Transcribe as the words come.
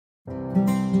You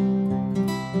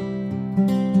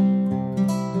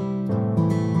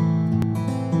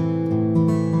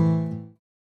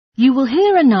will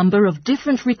hear a number of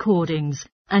different recordings,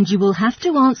 and you will have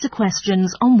to answer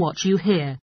questions on what you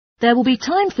hear. There will be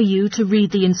time for you to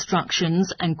read the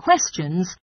instructions and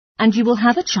questions, and you will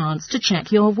have a chance to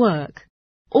check your work.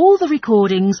 All the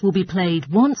recordings will be played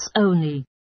once only.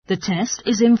 The test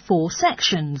is in 4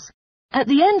 sections. At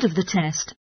the end of the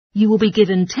test, you will be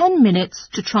given 10 minutes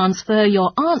to transfer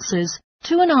your answers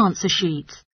to an answer sheet.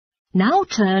 Now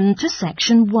turn to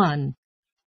Section 1.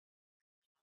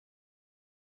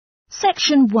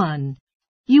 Section 1.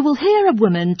 You will hear a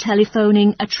woman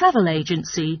telephoning a travel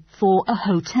agency for a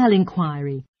hotel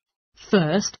inquiry.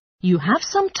 First, you have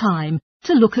some time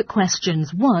to look at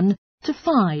questions 1 to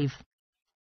 5.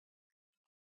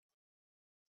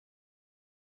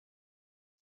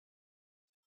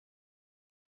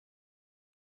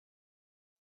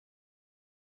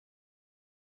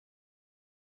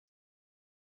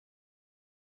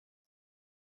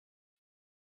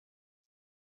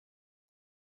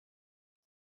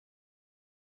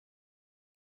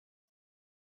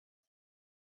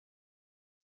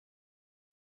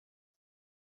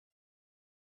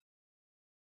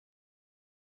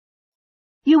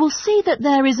 You will see that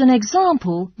there is an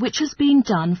example which has been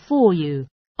done for you.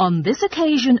 On this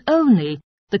occasion only,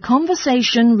 the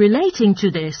conversation relating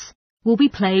to this will be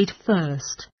played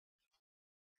first.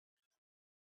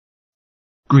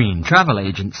 Green Travel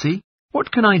Agency.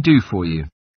 What can I do for you?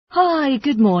 Hi,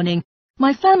 good morning.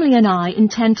 My family and I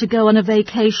intend to go on a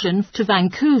vacation to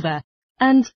Vancouver,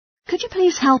 and could you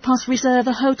please help us reserve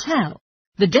a hotel?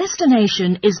 The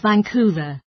destination is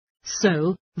Vancouver.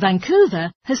 So,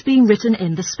 Vancouver has been written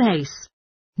in the space.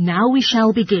 Now we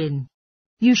shall begin.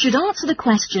 You should answer the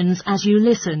questions as you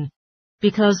listen,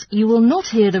 because you will not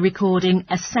hear the recording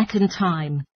a second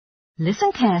time.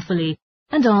 Listen carefully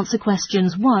and answer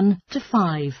questions 1 to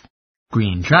 5.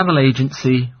 Green Travel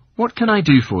Agency. What can I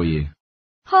do for you?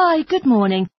 Hi, good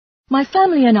morning. My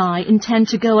family and I intend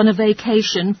to go on a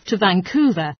vacation to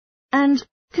Vancouver, and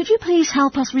could you please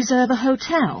help us reserve a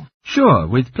hotel? Sure,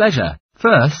 with pleasure.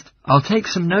 First, I'll take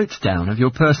some notes down of your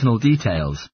personal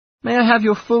details. May I have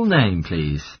your full name,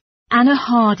 please? Anna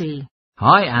Hardy.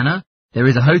 Hi, Anna. There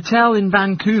is a hotel in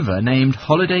Vancouver named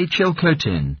Holiday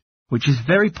Chilcotin, which is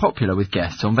very popular with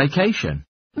guests on vacation.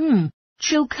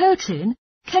 Chilcotin?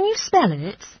 Can you spell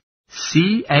it?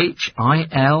 Chilcotin.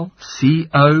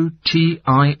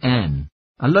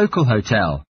 A local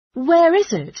hotel. Where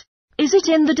is it? Is it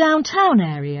in the downtown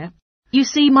area? You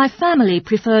see, my family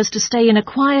prefers to stay in a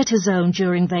quieter zone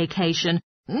during vacation.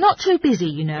 Not too busy,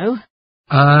 you know.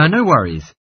 No worries.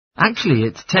 Actually,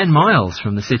 it's 10 miles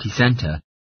from the city centre,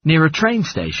 near a train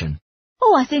station.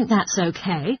 Oh, I think that's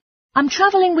okay. I'm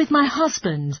travelling with my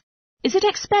husband. Is it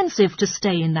expensive to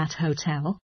stay in that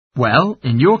hotel? Well,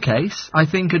 in your case, I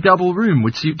think a double room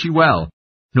would suit you well.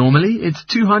 Normally, it's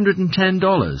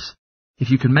 $210. If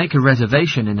you can make a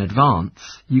reservation in advance,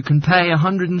 you can pay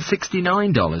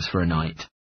 $169 for a night.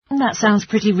 That sounds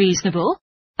pretty reasonable.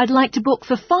 I'd like to book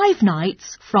for 5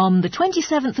 nights from the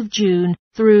 27th of June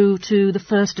through to the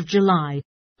 1st of July.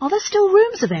 Are there still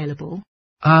rooms available?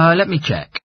 Let me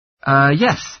check.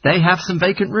 Yes, they have some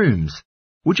vacant rooms.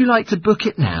 Would you like to book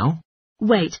it now?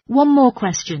 Wait, one more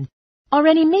question. Are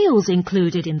any meals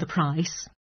included in the price?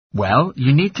 Well,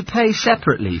 you need to pay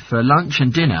separately for lunch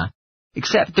and dinner,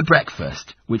 except the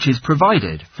breakfast, which is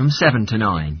provided from 7 to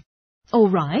 9. All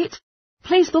right.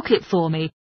 Please book it for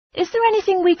me. Is there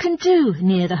anything we can do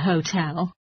near the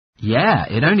hotel? Yeah,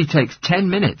 it only takes 10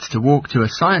 minutes to walk to a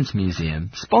science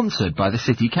museum sponsored by the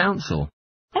City Council.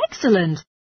 Excellent.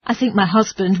 I think my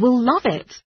husband will love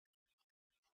it.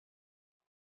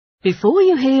 Before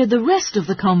you hear the rest of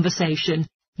the conversation,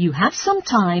 you have some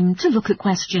time to look at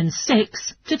questions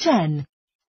 6 to 10.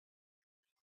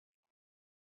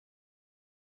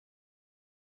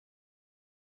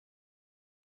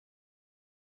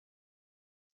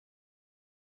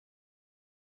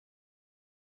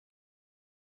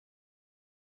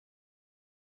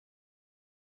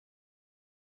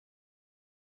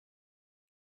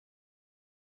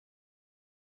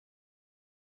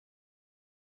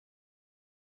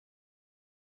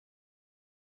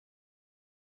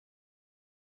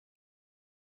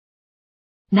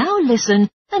 Now listen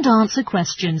and answer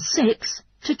questions 6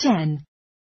 to 10.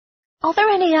 Are there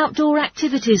any outdoor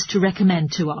activities to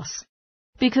recommend to us?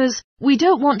 Because we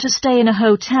don't want to stay in a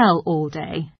hotel all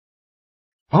day.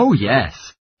 Oh,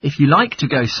 yes. If you like to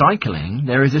go cycling,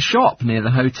 there is a shop near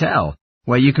the hotel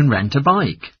where you can rent a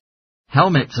bike.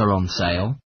 Helmets are on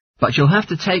sale, but you'll have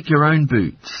to take your own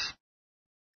boots.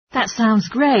 That sounds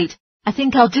great. I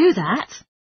think I'll do that.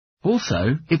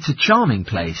 Also, it's a charming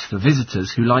place for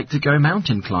visitors who like to go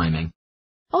mountain climbing.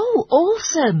 Oh,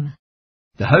 awesome!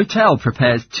 The hotel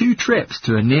prepares 2 trips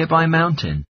to a nearby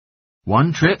mountain.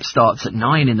 One trip starts at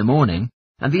 9 in the morning,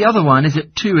 and the other one is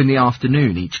at 2 in the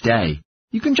afternoon each day.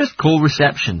 You can just call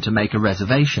reception to make a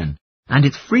reservation, and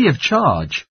it's free of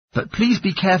charge. But please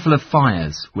be careful of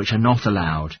fires, which are not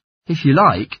allowed. If you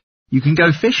like, you can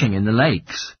go fishing in the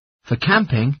lakes. For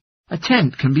camping, a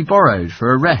tent can be borrowed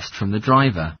for a rest from the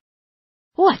driver.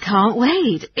 Oh, I can't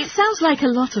wait. It sounds like a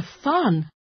lot of fun.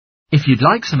 If you'd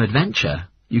like some adventure,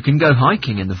 you can go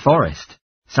hiking in the forest.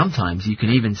 Sometimes you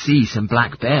can even see some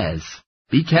black bears.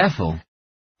 Be careful.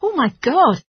 Oh my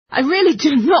God, I really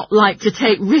do not like to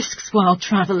take risks while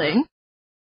travelling.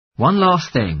 One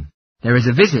last thing. There is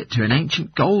a visit to an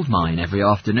ancient gold mine every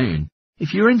afternoon.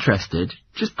 If you're interested,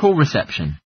 just call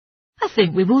reception. I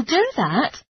think we will do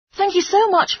that. Thank you so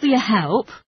much for your help.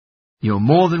 You're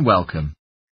more than welcome.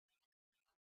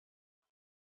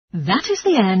 That is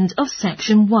the end of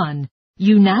section 1.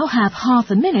 You now have half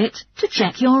a minute to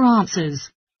check your answers.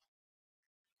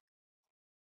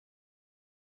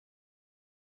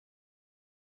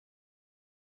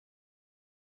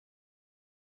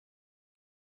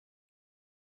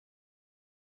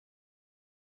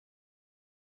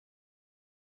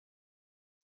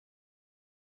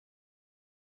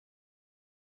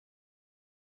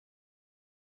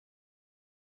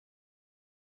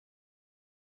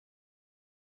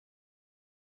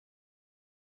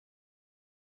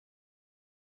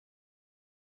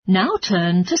 Now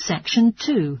turn to section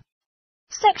 2.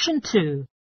 Section 2.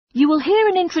 You will hear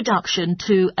an introduction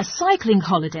to a cycling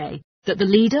holiday that the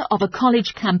leader of a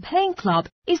college campaign club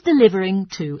is delivering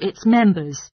to its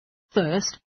members.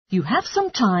 First, you have some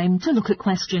time to look at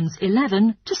questions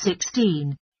 11 to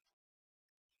 16.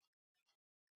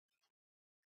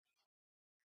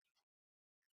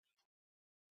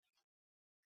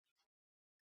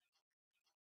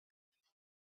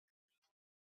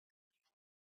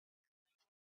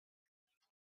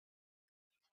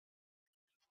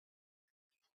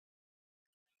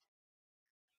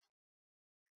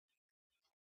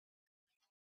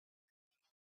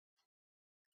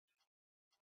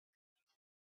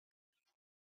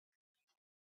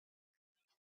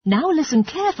 Now listen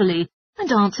carefully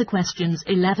and answer questions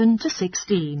 11 to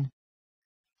 16.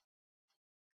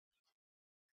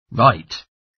 Right.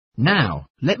 Now,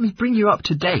 let me bring you up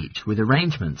to date with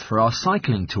arrangements for our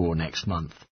cycling tour next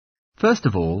month. First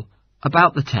of all,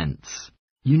 about the tents.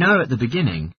 You know, at the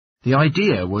beginning, the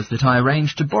idea was that I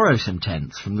arranged to borrow some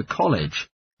tents from the college,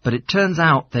 but it turns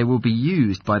out they will be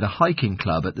used by the hiking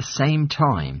club at the same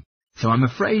time, so I'm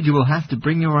afraid you will have to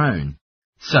bring your own.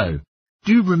 So,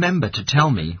 do remember to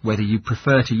tell me whether you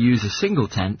prefer to use a single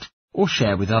tent or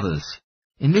share with others.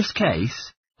 In this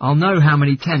case, I'll know how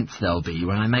many tents there'll be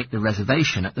when I make the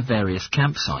reservation at the various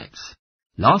campsites.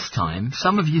 Last time,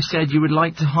 some of you said you would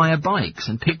like to hire bikes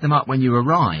and pick them up when you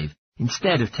arrive,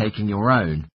 instead of taking your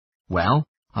own. Well,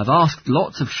 I've asked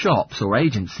lots of shops or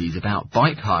agencies about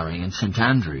bike hiring in St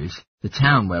Andrews, the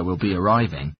town where we'll be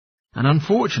arriving, and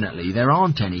unfortunately there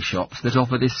aren't any shops that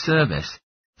offer this service,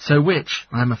 so which,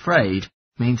 I'm afraid,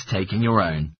 means taking your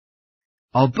own.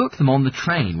 I'll book them on the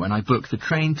train when I book the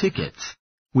train tickets,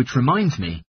 which reminds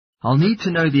me, I'll need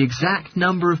to know the exact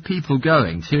number of people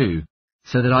going too,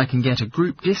 so that I can get a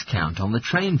group discount on the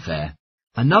train fare.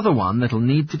 Another one that'll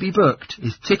need to be booked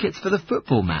is tickets for the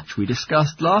football match we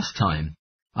discussed last time.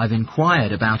 I've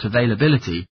inquired about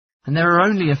availability, and there are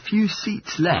only a few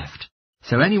seats left,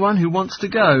 so anyone who wants to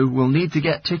go will need to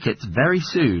get tickets very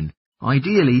soon,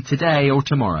 ideally today or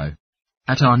tomorrow.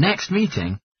 At our next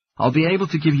meeting, I'll be able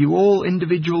to give you all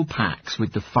individual packs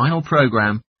with the final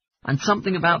program and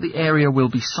something about the area we'll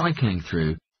be cycling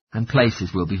through and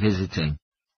places we'll be visiting.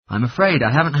 I'm afraid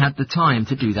I haven't had the time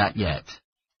to do that yet.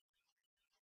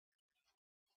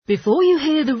 Before you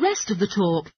hear the rest of the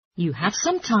talk, you have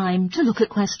some time to look at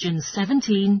questions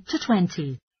 17 to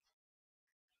 20.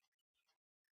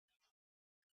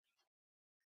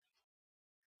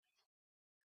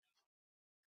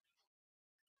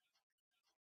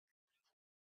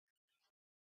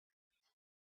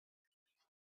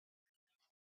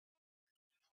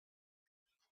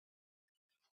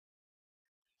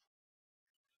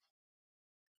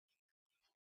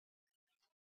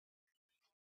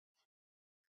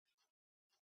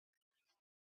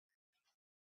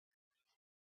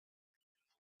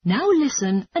 Now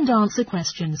listen and answer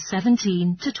questions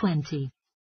 17 to 20.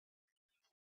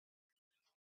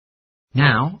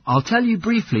 Now, I'll tell you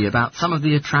briefly about some of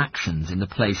the attractions in the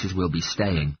places we'll be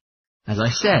staying. As I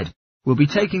said, we'll be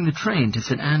taking the train to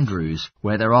St Andrews,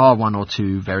 where there are 1 or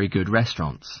 2 very good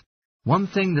restaurants. One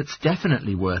thing that's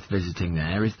definitely worth visiting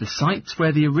there is the sites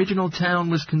where the original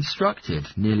town was constructed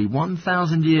nearly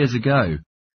 1,000 years ago.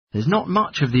 There's not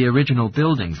much of the original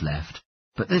buildings left,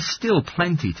 but there's still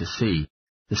plenty to see.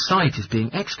 The site is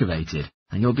being excavated,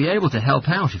 and you'll be able to help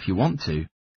out if you want to.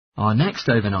 Our next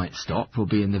overnight stop will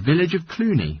be in the village of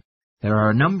Cluny. There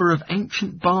are a number of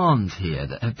ancient barns here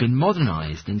that have been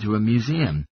modernised into a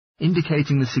museum,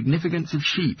 indicating the significance of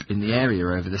sheep in the area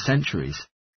over the centuries.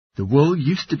 The wool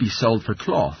used to be sold for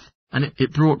cloth, and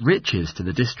it brought riches to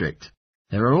the district.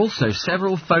 There are also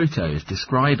several photos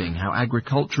describing how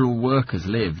agricultural workers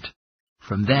lived.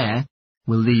 From there,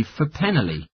 we'll leave for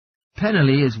Penally.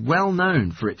 Penally is well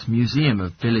known for its museum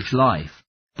of village life,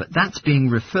 but that's being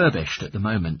refurbished at the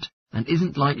moment, and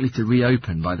isn't likely to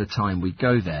reopen by the time we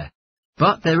go there.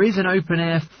 But there is an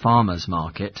open-air farmers'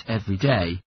 market every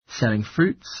day, selling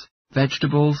fruits,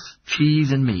 vegetables,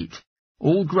 cheese and meat,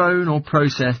 all grown or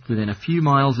processed within a few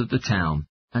miles of the town,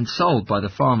 and sold by the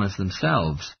farmers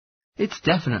themselves. It's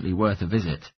definitely worth a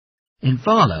visit. In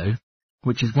Varlo,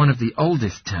 which is one of the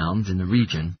oldest towns in the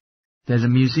region, there's a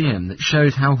museum that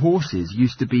shows how horses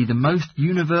used to be the most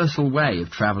universal way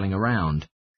of travelling around,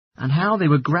 and how they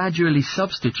were gradually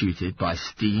substituted by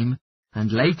steam,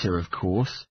 and later, of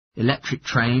course, electric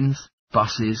trains,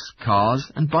 buses,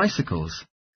 cars and bicycles.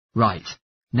 Right,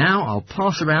 now I'll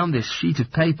pass around this sheet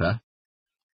of paper.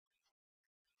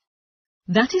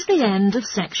 That is the end of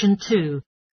section 2.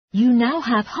 You now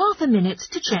have half a minute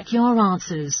to check your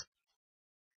answers.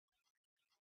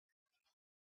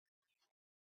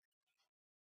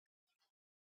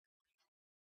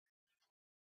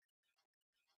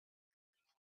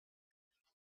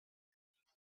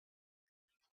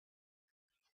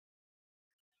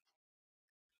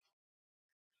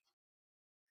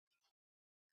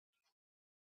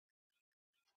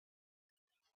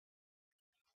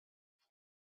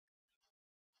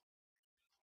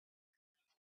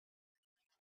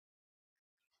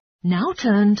 Now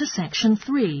turn to section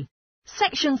 3.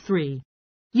 Section 3.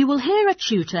 You will hear a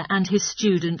tutor and his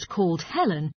student called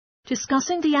Helen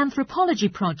discussing the anthropology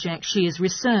project she is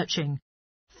researching.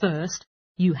 First,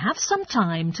 you have some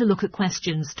time to look at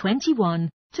questions 21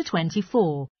 to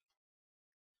 24.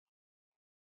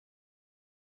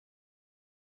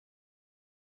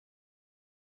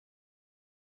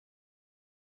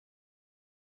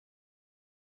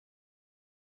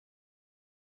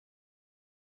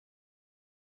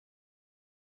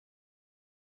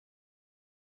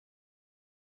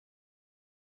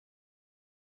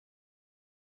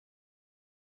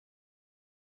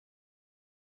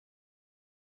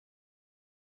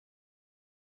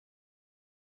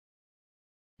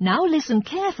 Now listen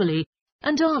carefully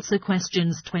and answer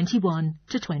questions 21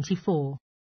 to 24.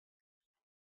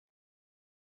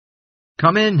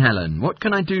 Come in, Helen. What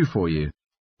can I do for you?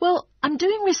 Well, I'm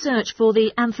doing research for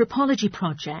the anthropology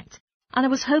project, and I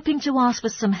was hoping to ask for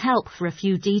some help for a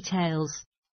few details.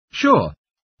 Sure.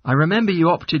 I remember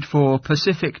you opted for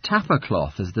Pacific Tapper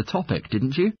cloth as the topic,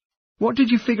 didn't you? What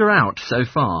did you figure out so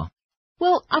far?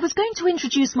 Well, I was going to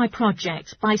introduce my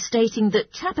project by stating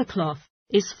that tapper cloth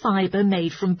is fibre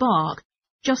made from bark,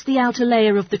 just the outer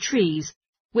layer of the trees,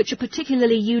 which are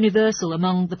particularly universal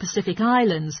among the Pacific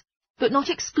Islands, but not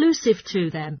exclusive to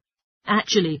them.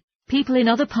 Actually, people in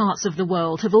other parts of the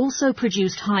world have also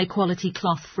produced high-quality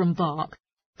cloth from bark.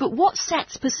 But what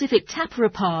sets Pacific tapper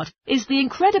apart is the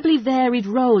incredibly varied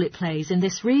role it plays in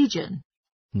this region.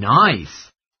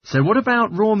 Nice! So what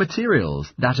about raw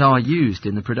materials that are used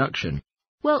in the production?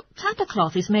 Well, tapper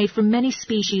cloth is made from many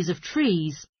species of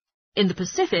trees. In the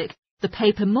Pacific, the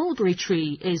paper mulberry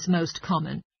tree is most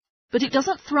common, but it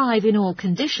doesn't thrive in all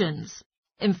conditions.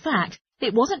 In fact,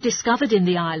 it wasn't discovered in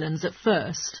the islands at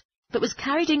first, but was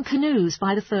carried in canoes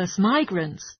by the first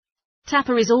migrants.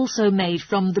 Tapper is also made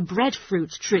from the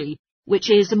breadfruit tree,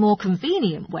 which is a more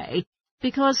convenient way,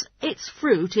 because its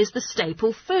fruit is the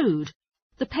staple food.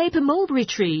 The paper mulberry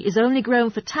tree is only grown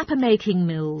for tapper-making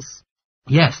mills.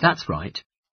 Yes, that's right.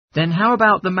 Then how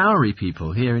about the Maori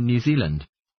people here in New Zealand?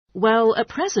 Well, at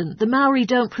present, the Maori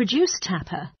don't produce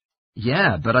tapper.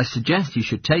 Yeah, but I suggest you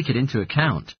should take it into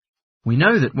account. We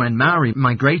know that when Maori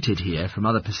migrated here from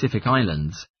other Pacific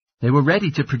islands, they were ready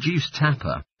to produce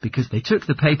tapper because they took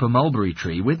the paper mulberry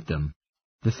tree with them.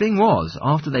 The thing was,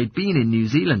 after they'd been in New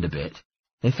Zealand a bit,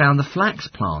 they found the flax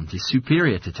plant is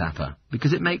superior to tapper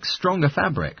because it makes stronger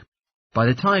fabric. By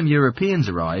the time Europeans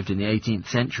arrived in the 18th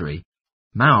century,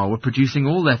 Maori were producing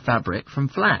all their fabric from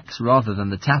flax rather than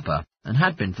the tapper, and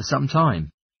had been for some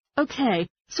time. OK,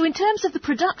 so in terms of the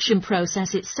production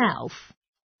process itself,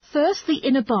 first the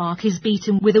inner bark is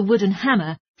beaten with a wooden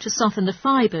hammer to soften the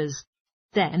fibres.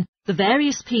 Then, the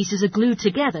various pieces are glued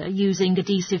together using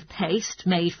adhesive paste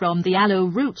made from the aloe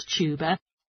root tuber,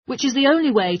 which is the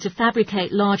only way to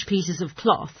fabricate large pieces of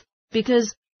cloth,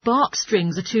 because bark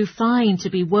strings are too fine to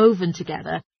be woven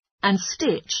together, and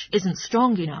stitch isn't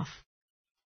strong enough.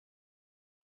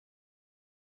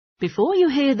 Before you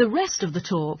hear the rest of the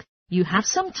talk, you have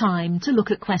some time to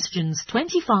look at questions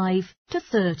 25 to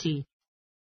 30.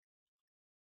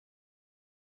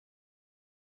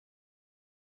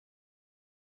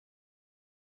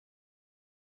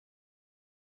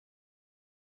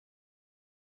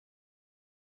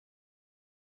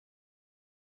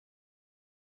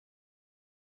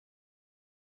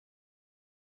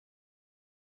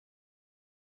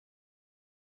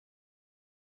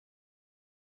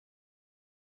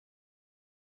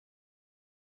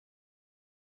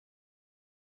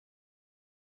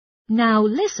 Now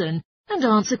listen and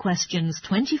answer questions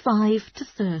 25 to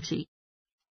 30.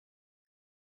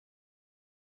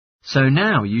 So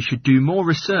now you should do more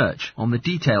research on the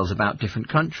details about different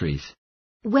countries.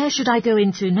 Where should I go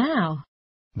into now?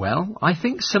 Well, I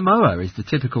think Samoa is the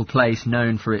typical place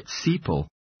known for its sepal,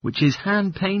 which is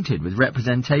hand-painted with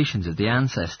representations of the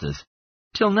ancestors.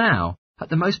 Till now, at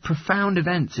the most profound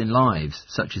events in lives,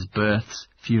 such as births,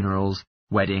 funerals,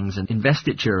 weddings and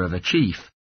investiture of a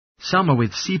chief, some are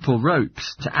with sepal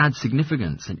ropes to add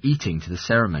significance and eating to the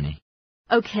ceremony.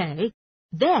 OK,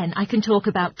 then I can talk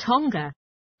about Tonga.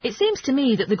 It seems to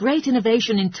me that the great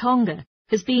innovation in Tonga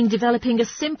has been developing a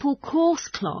simple coarse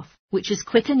cloth, which is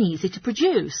quick and easy to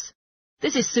produce.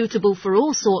 This is suitable for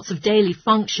all sorts of daily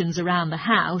functions around the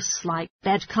house, like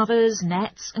bed covers,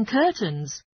 nets and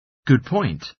curtains. Good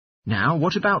point. Now,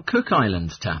 what about Cook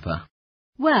Islands, Tapper?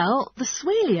 Well, the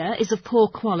Swelia is of poor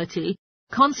quality.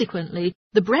 Consequently,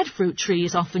 the breadfruit tree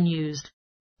is often used.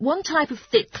 One type of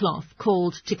thick cloth,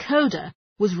 called tekoda,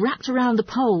 was wrapped around the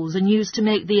poles and used to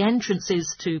make the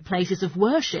entrances to places of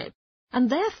worship, and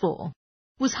therefore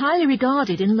was highly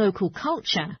regarded in local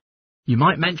culture. You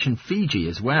might mention Fiji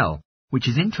as well, which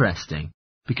is interesting,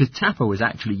 because tappa was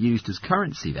actually used as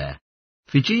currency there.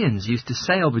 Fijians used to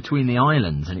sail between the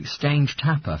islands and exchange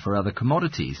tappa for other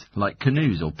commodities, like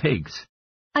canoes or pigs.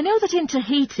 I know that in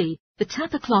Tahiti, the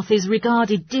tappa cloth is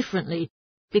regarded differently,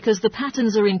 because the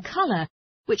patterns are in colour,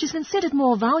 which is considered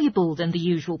more valuable than the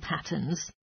usual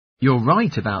patterns. You're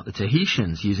right about the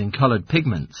Tahitians using coloured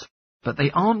pigments, but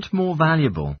they aren't more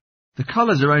valuable. The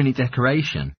colours are only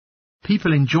decoration.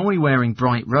 People enjoy wearing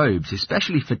bright robes,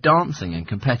 especially for dancing and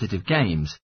competitive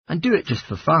games, and do it just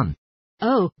for fun.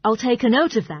 Oh, I'll take a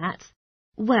note of that.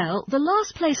 Well, the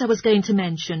last place I was going to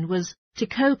mention was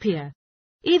Tikopia.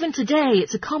 Even today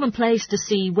it's a common place to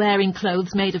see wearing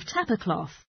clothes made of tappa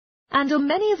cloth. And on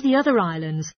many of the other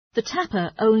islands, the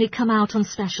tappa only come out on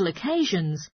special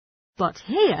occasions. But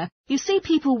here, you see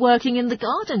people working in the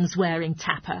gardens wearing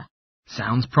tappa.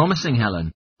 Sounds promising,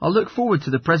 Helen. I'll look forward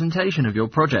to the presentation of your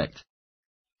project.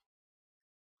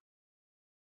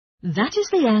 That is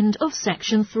the end of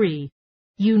section 3.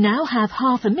 You now have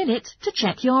half a minute to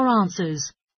check your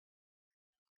answers.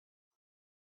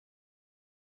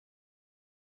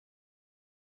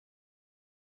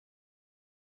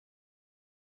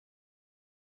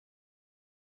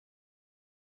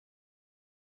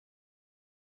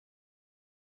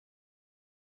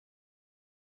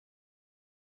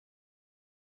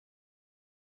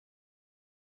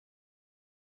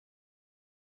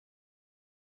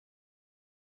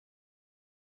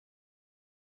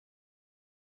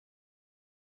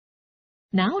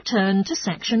 Now turn to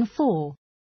section 4.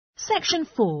 Section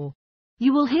 4.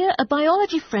 You will hear a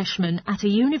biology freshman at a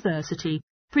university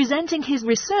presenting his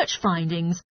research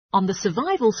findings on the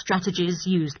survival strategies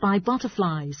used by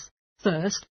butterflies.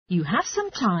 First, you have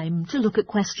some time to look at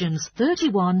questions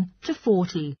 31 to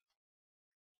 40.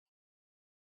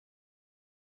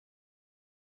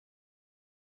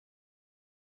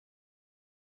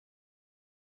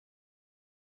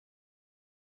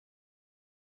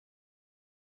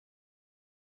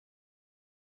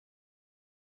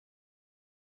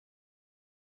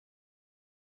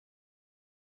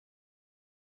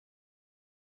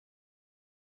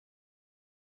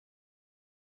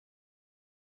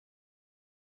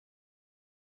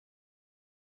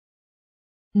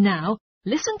 Now,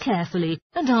 listen carefully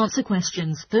and answer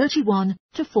questions 31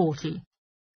 to 40.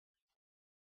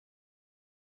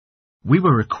 We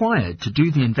were required to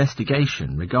do the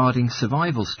investigation regarding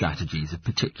survival strategies of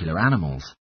particular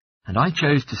animals, and I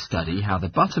chose to study how the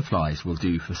butterflies will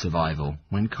do for survival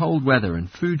when cold weather and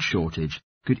food shortage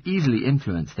could easily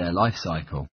influence their life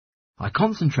cycle. I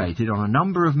concentrated on a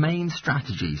number of main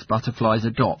strategies butterflies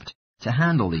adopt to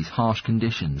handle these harsh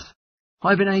conditions: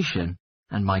 hibernation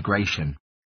and migration.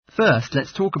 First,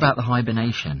 let's talk about the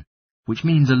hibernation, which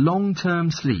means a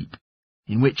long-term sleep,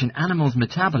 in which an animal's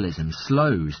metabolism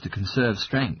slows to conserve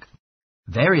strength.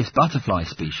 Various butterfly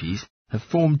species have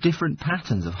formed different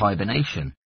patterns of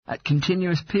hibernation at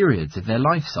continuous periods of their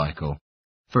life cycle.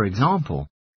 For example,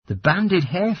 the banded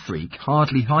hair freak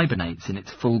hardly hibernates in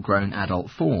its full-grown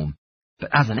adult form, but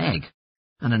as an egg,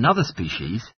 and another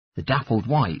species, the dappled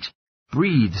white,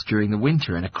 breathes during the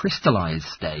winter in a crystallized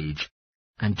stage,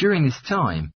 and during this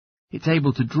time, it's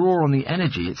able to draw on the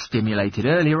energy it stimulated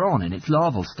earlier on in its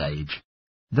larval stage.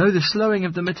 Though the slowing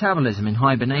of the metabolism in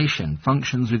hibernation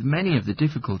functions with many of the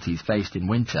difficulties faced in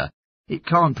winter, it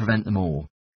can't prevent them all.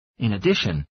 In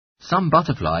addition, some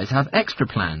butterflies have extra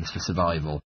plans for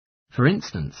survival. For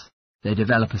instance, they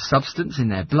develop a substance in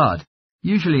their blood,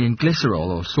 usually in glycerol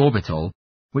or sorbitol,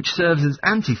 which serves as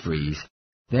antifreeze,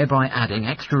 thereby adding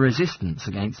extra resistance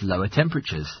against lower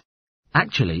temperatures.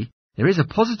 Actually, there is a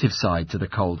positive side to the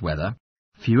cold weather.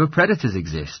 Fewer predators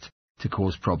exist to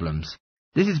cause problems.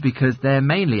 This is because they're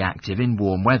mainly active in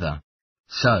warm weather.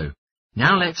 So,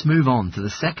 now let's move on to the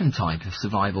second type of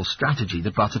survival strategy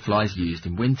the butterflies used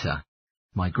in winter: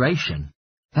 migration.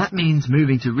 That means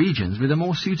moving to regions with a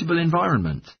more suitable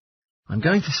environment. I'm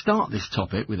going to start this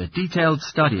topic with a detailed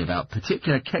study about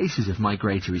particular cases of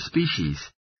migratory species,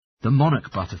 the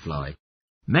monarch butterfly.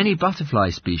 Many butterfly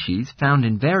species found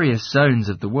in various zones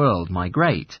of the world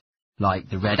migrate, like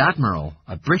the red admiral,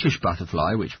 a British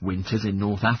butterfly which winters in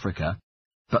North Africa,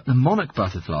 but the monarch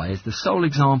butterfly is the sole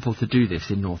example to do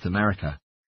this in North America.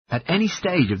 At any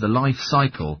stage of the life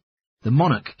cycle, the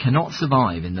monarch cannot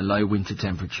survive in the low winter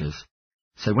temperatures.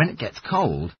 So when it gets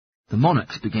cold, the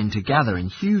monarchs begin to gather in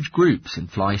huge groups and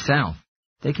fly south.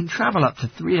 They can travel up to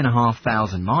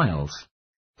 3,500 miles.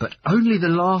 But only the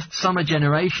last summer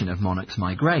generation of monarchs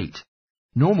migrate.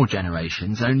 Normal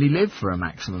generations only live for a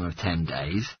maximum of 10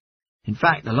 days. In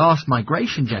fact, the last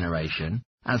migration generation,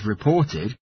 as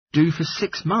reported, do for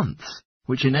 6 months,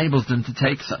 which enables them to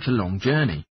take such a long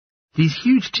journey. These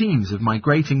huge teams of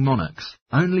migrating monarchs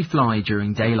only fly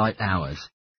during daylight hours,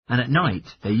 and at night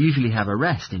they usually have a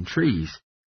rest in trees,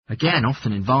 again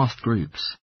often in vast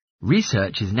groups.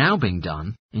 Research is now being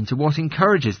done into what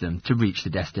encourages them to reach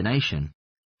the destination.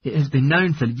 It has been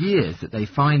known for years that they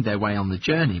find their way on the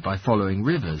journey by following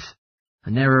rivers,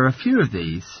 and there are a few of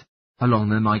these along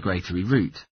the migratory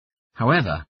route.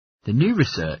 However, the new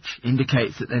research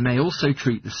indicates that they may also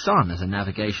treat the sun as a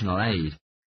navigational aid.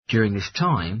 During this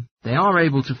time, they are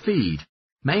able to feed,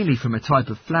 mainly from a type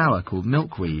of flower called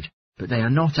milkweed, but they are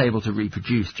not able to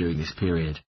reproduce during this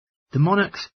period. The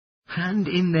monarchs hand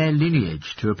in their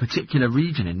lineage to a particular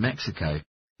region in Mexico,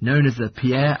 known as the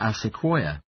Pierre a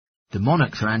Sequoia. The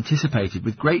monarchs are anticipated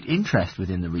with great interest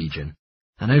within the region,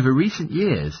 and over recent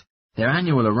years, their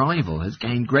annual arrival has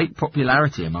gained great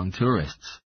popularity among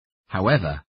tourists.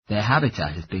 However, their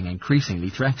habitat is being increasingly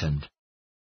threatened.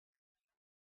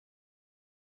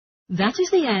 That is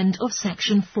the end of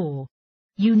section 4.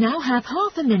 You now have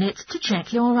half a minute to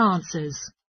check your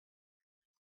answers.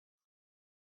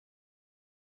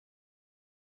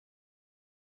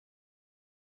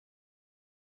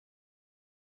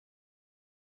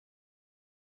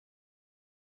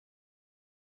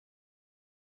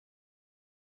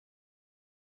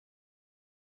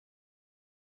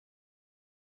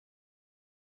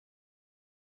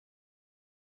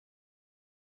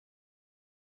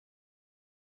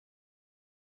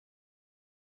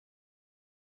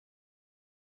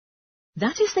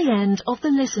 That is the end of the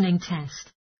listening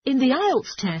test. In the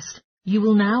Ielts test, you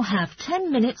will now have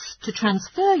 10 minutes to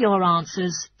transfer your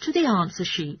answers to the answer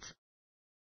sheet.